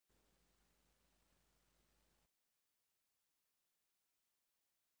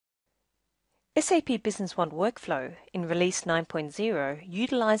SAP Business One Workflow in Release 9.0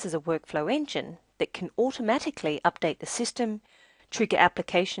 utilizes a workflow engine that can automatically update the system, trigger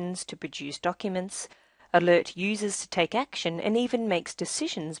applications to produce documents, alert users to take action, and even makes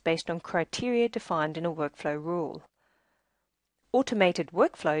decisions based on criteria defined in a workflow rule. Automated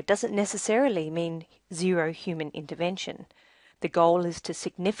workflow doesn't necessarily mean zero human intervention. The goal is to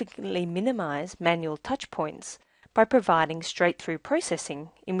significantly minimize manual touchpoints by providing straight-through processing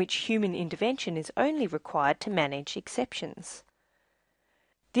in which human intervention is only required to manage exceptions.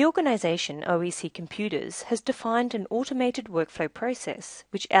 The organisation OEC Computers has defined an automated workflow process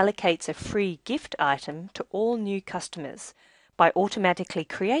which allocates a free gift item to all new customers by automatically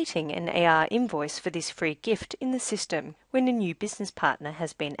creating an AR invoice for this free gift in the system when a new business partner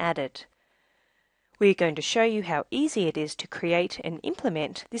has been added. We are going to show you how easy it is to create and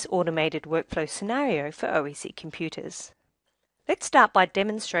implement this automated workflow scenario for OEC Computers. Let's start by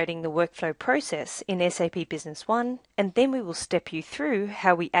demonstrating the workflow process in SAP Business One, and then we will step you through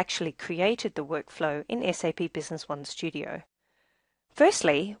how we actually created the workflow in SAP Business One Studio.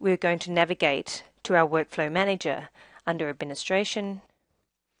 Firstly, we are going to navigate to our Workflow Manager under Administration,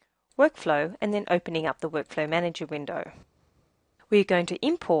 Workflow, and then opening up the Workflow Manager window. We are going to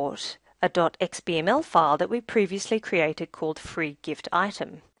import a .xbml file that we previously created called free gift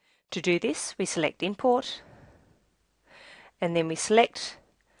item. To do this, we select Import, and then we select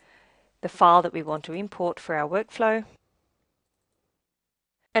the file that we want to import for our workflow.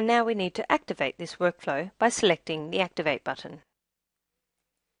 And now we need to activate this workflow by selecting the Activate button.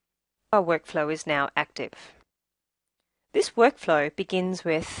 Our workflow is now active. This workflow begins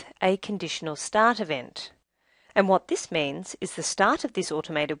with a conditional start event. And what this means is the start of this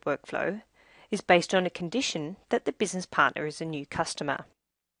automated workflow is based on a condition that the business partner is a new customer.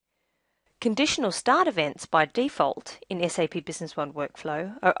 Conditional start events by default in SAP Business One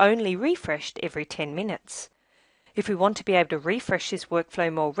Workflow are only refreshed every 10 minutes. If we want to be able to refresh this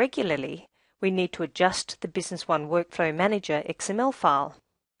workflow more regularly, we need to adjust the Business One Workflow Manager XML file.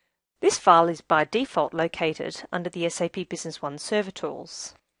 This file is by default located under the SAP Business One Server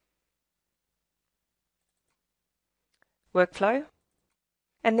Tools. Workflow,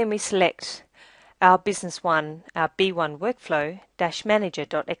 and then we select our Business One, our B1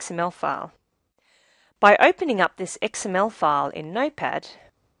 Workflow-Manager.xml file. By opening up this XML file in Notepad,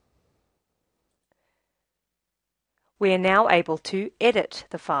 we are now able to edit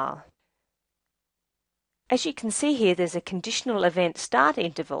the file. As you can see here, there's a conditional event start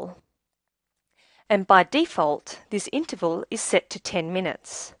interval, and by default, this interval is set to 10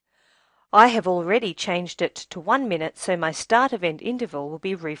 minutes. I have already changed it to 1 minute, so my start event interval will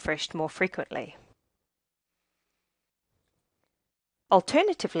be refreshed more frequently.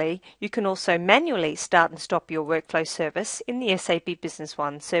 Alternatively, you can also manually start and stop your workflow service in the SAP Business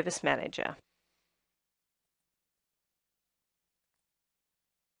One Service Manager.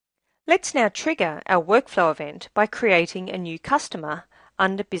 Let's now trigger our workflow event by creating a new customer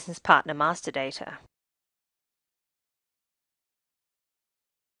under Business Partner Master Data.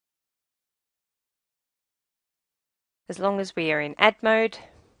 As long as we are in Add mode,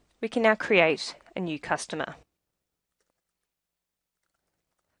 we can now create a new customer.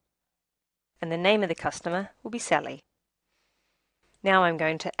 And the name of the customer will be Sally. Now I'm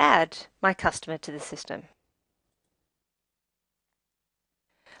going to add my customer to the system.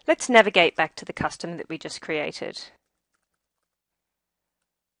 Let's navigate back to the customer that we just created.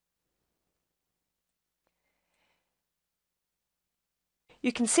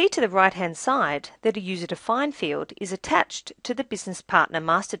 You can see to the right-hand side that a user-defined field is attached to the Business Partner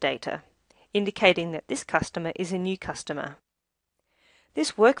Master Data, indicating that this customer is a new customer.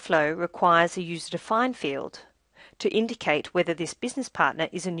 This workflow requires a user-defined field to indicate whether this business partner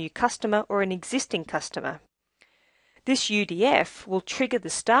is a new customer or an existing customer. This UDF will trigger the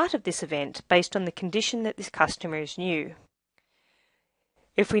start of this event based on the condition that this customer is new.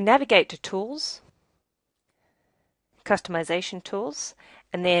 If we navigate to Tools, Customization Tools,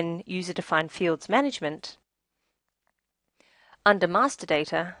 and then User-Defined Fields Management, under Master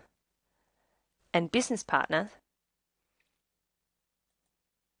Data and Business Partner,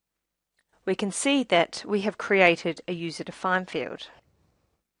 we can see that we have created a user-defined field.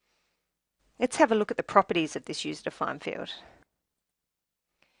 Let's have a look at the properties of this user-defined field.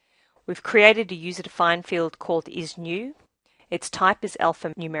 We've created a user-defined field called isNew. Its type is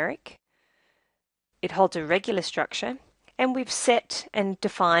alphanumeric. It holds a regular structure, and we've set and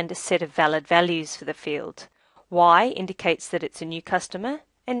defined a set of valid values for the field. Y indicates that it's a new customer,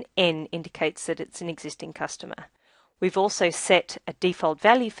 and N indicates that it's an existing customer. We've also set a default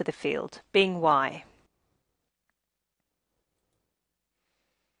value for the field, being Y.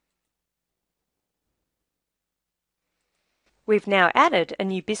 We've now added a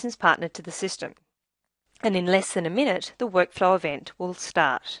new business partner to the system, and in less than a minute, the workflow event will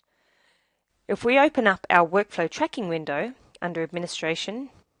start. If we open up our workflow tracking window under Administration,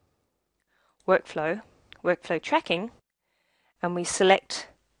 Workflow, Workflow Tracking, and we select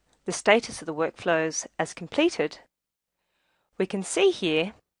the status of the workflows as completed, we can see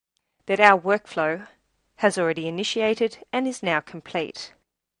here that our workflow has already initiated and is now complete.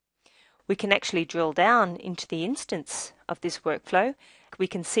 We can actually drill down into the instance of this workflow. We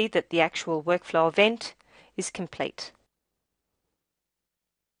can see that the actual workflow event is complete.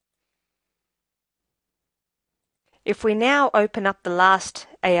 If we now open up the last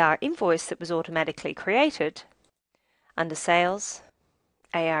AR invoice that was automatically created, under Sales,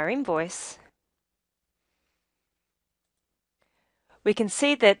 AR Invoice, we can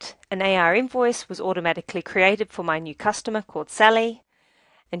see that an AR invoice was automatically created for my new customer called Sally,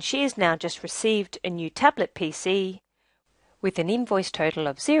 and she has now just received a new tablet PC with an invoice total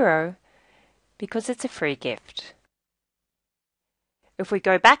of 0 because it's a free gift. If we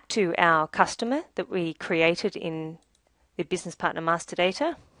go back to our customer that we created in the Business Partner Master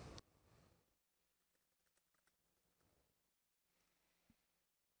Data,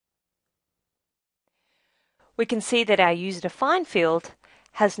 we can see that our user defined field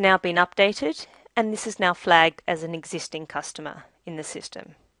has now been updated, and this is now flagged as an existing customer in the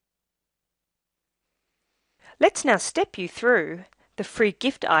system. Let's now step you through the free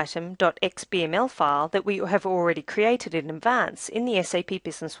gift item.xbml file that we have already created in advance in the SAP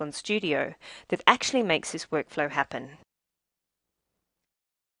Business One Studio that actually makes this workflow happen.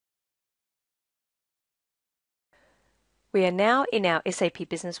 We are now in our SAP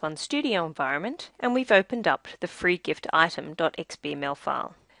Business One Studio environment, and we've opened up the free gift item.xbml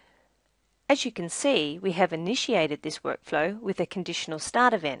file. As you can see, we have initiated this workflow with a conditional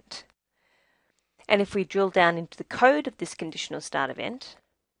start event. And if we drill down into the code of this conditional start event,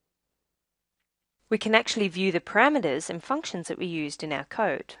 we can actually view the parameters and functions that we used in our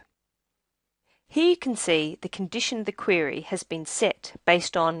code. Here you can see the condition of the query has been set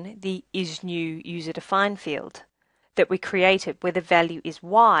based on the isNew user-defined field that we created where the value is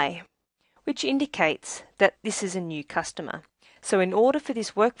Y, which indicates that this is a new customer. So in order for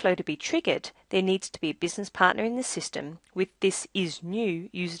this workflow to be triggered, there needs to be a business partner in the system with this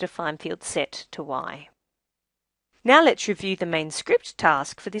isNew user-defined field set to Y. Now let's review the main script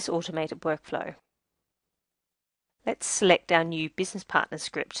task for this automated workflow. Let's select our new business partner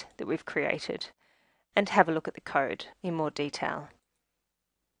script that we've created and have a look at the code in more detail.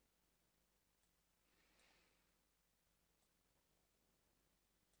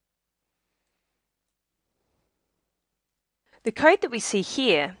 The code that we see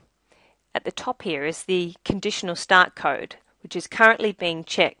here at the top here is the conditional start code, which is currently being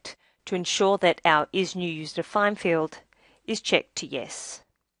checked to ensure that our isNew user-defined field is checked to yes.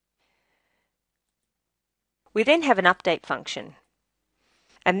 We then have an update function,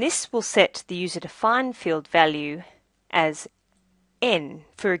 and this will set the user-defined field value as N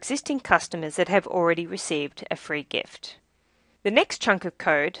for existing customers that have already received a free gift. The next chunk of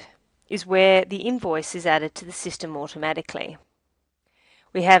code is where the invoice is added to the system automatically.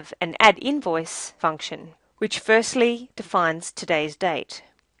 We have an add invoice function, which firstly defines today's date,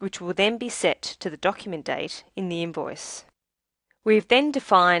 which will then be set to the document date in the invoice. We've then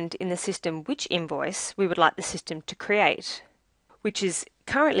defined in the system which invoice we would like the system to create, which is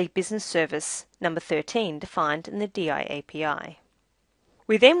currently business service number 13 defined in the DI API.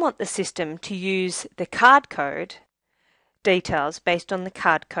 We then want the system to use the card code details based on the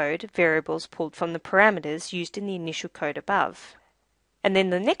card code variables pulled from the parameters used in the initial code above. And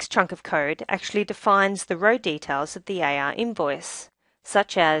then the next chunk of code actually defines the row details of the AR invoice,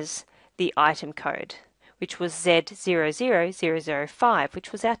 such as the item code, which was Z00005,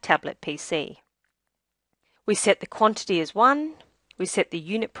 which was our tablet PC. We set the quantity as 1, we set the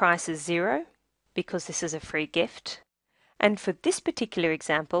unit price as 0, because this is a free gift. And for this particular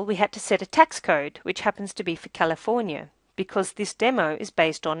example, we had to set a tax code, which happens to be for California, because this demo is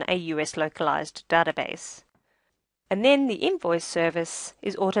based on a US localized database. And then the invoice service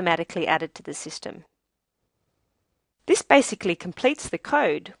is automatically added to the system. This basically completes the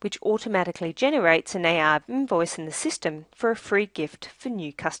code which automatically generates an AR invoice in the system for a free gift for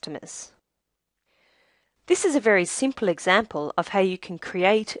new customers. This is a very simple example of how you can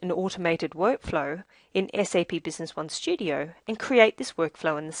create an automated workflow in SAP Business One Studio and create this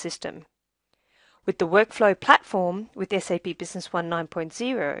workflow in the system. With the workflow platform with SAP Business One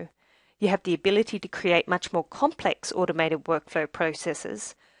 9.0, you have the ability to create much more complex automated workflow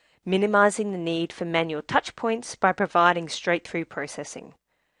processes, minimizing the need for manual touchpoints by providing straight-through processing.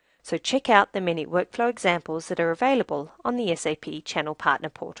 So check out the many workflow examples that are available on the SAP Channel Partner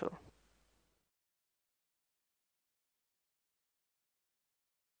Portal.